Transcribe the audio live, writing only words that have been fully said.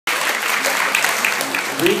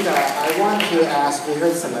Ryka, I want to ask, we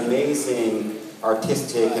heard some amazing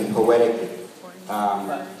artistic and poetic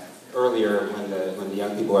earlier when the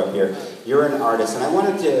young people were up here. You're an artist, and I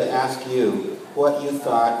wanted to ask you what you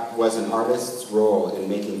thought was an artist's role in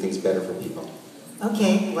making things better for people.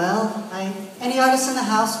 Okay, well, any artists in the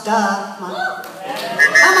house? Duh. Come on.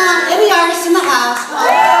 Come on, any artists in the house?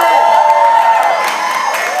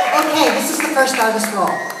 Okay, this is the first artist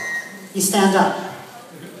role. You stand up.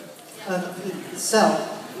 So,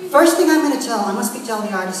 first thing I'm going to tell, I must be telling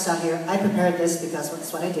the artists out here, I prepared this because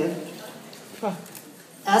that's what I did.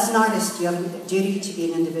 As an artist, you have a duty to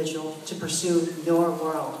be an individual, to pursue your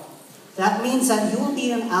world. That means that you will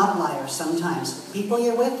be an outlier sometimes. People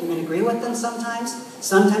you're with, you're going to agree with them sometimes.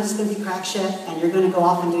 Sometimes it's going to be crack shit, and you're going to go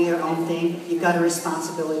off and do your own thing. You've got a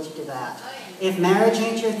responsibility to do that. If marriage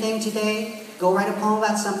ain't your thing today, go write a poem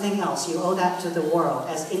about something else. You owe that to the world.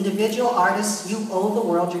 As individual artists, you owe the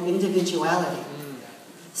world your individuality.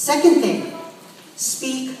 Second thing,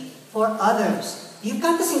 speak for others. You've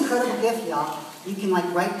got this incredible gift, y'all. You can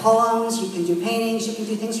write poems, you can do paintings, you can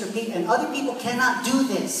do things for people, and other people cannot do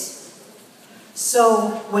this.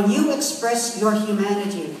 So when you express your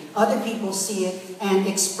humanity, other people see it and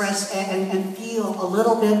express and feel a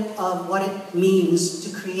little bit of what it means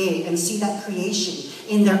to create and see that creation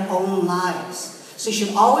in their own lives. So you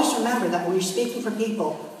should always remember that when you're speaking for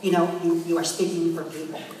people, you are speaking for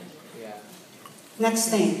people. Yeah. Next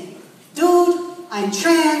thing, dude, I'm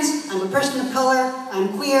trans, I'm a person of color, I'm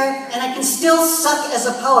queer, and I can still suck as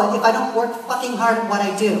a poet if I don't work fucking hard at what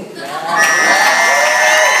I do. Yeah.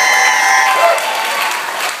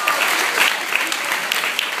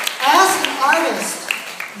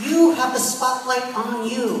 You have the spotlight on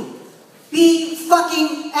you. Be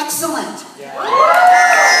fucking excellent. Yeah.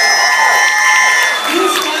 You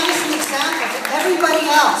stand as an example to everybody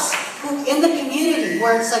else who in the community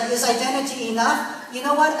where it's like, is identity enough? You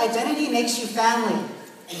know what? Identity makes you family.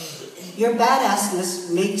 Your badassness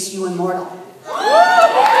makes you immortal.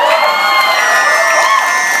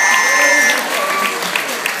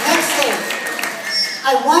 Next thing,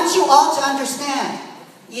 I want you all to understand.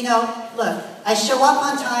 Look, I show up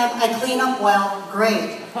on time, I clean up well,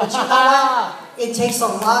 great. But you know what? It takes a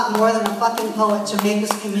lot more than a fucking poet to make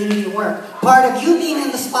this community work. Part of you being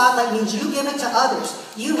in the spotlight means you give it to others.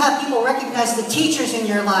 You have people recognize the teachers in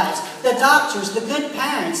your lives, the doctors, the good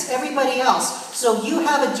parents, everybody else. So you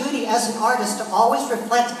have a duty as an artist to always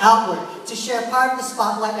reflect outward, to share part of the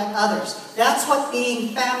spotlight at others. That's what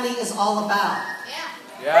being family is all about.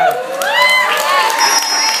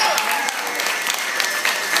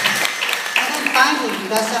 Finally, you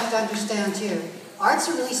guys have to understand too, art's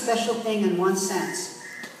a really special thing in one sense.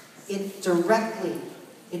 It directly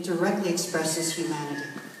expresses humanity.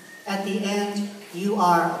 At the end, you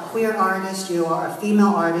are a queer artist, you are a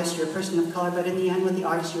female artist, you're a person of color, but in the end with the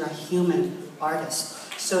artist, you're a human artist.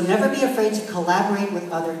 So never be afraid to collaborate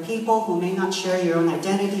with other people who may not share your own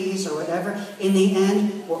identities or whatever. In the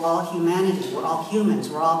end, we're all humanity, we're all humans,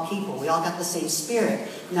 we're all people, we all got the same spirit.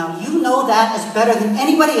 Now you know that as better than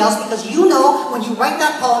anybody else because you know when you write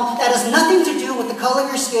that poem, that has nothing to do with the color of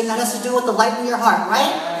your skin, that has to do with the light in your heart,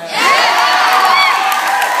 right?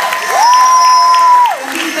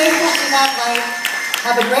 And be faithful to that light.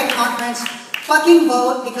 Have a great conference. Fucking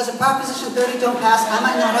vote, because if Proposition 30 don't pass, I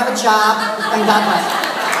might not have a job. And God bless.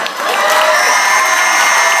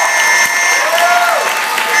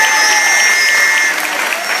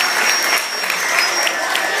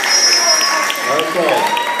 Okay,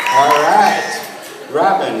 all right.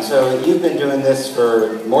 Robin, so you've been doing this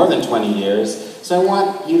for more than 20 years, so I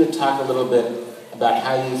want you to talk a little bit about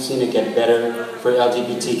how you've seen it get better for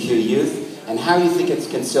LGBTQ youth, and how you think it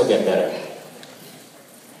can still get better.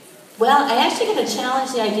 Well, I actually going to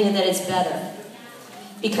challenge the idea that it's better,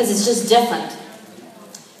 because it's just different.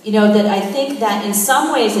 That I think that in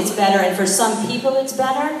some ways it's better, and for some people it's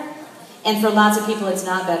better, and for lots of people it's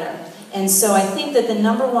not better. And so I think that the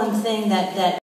number one thing that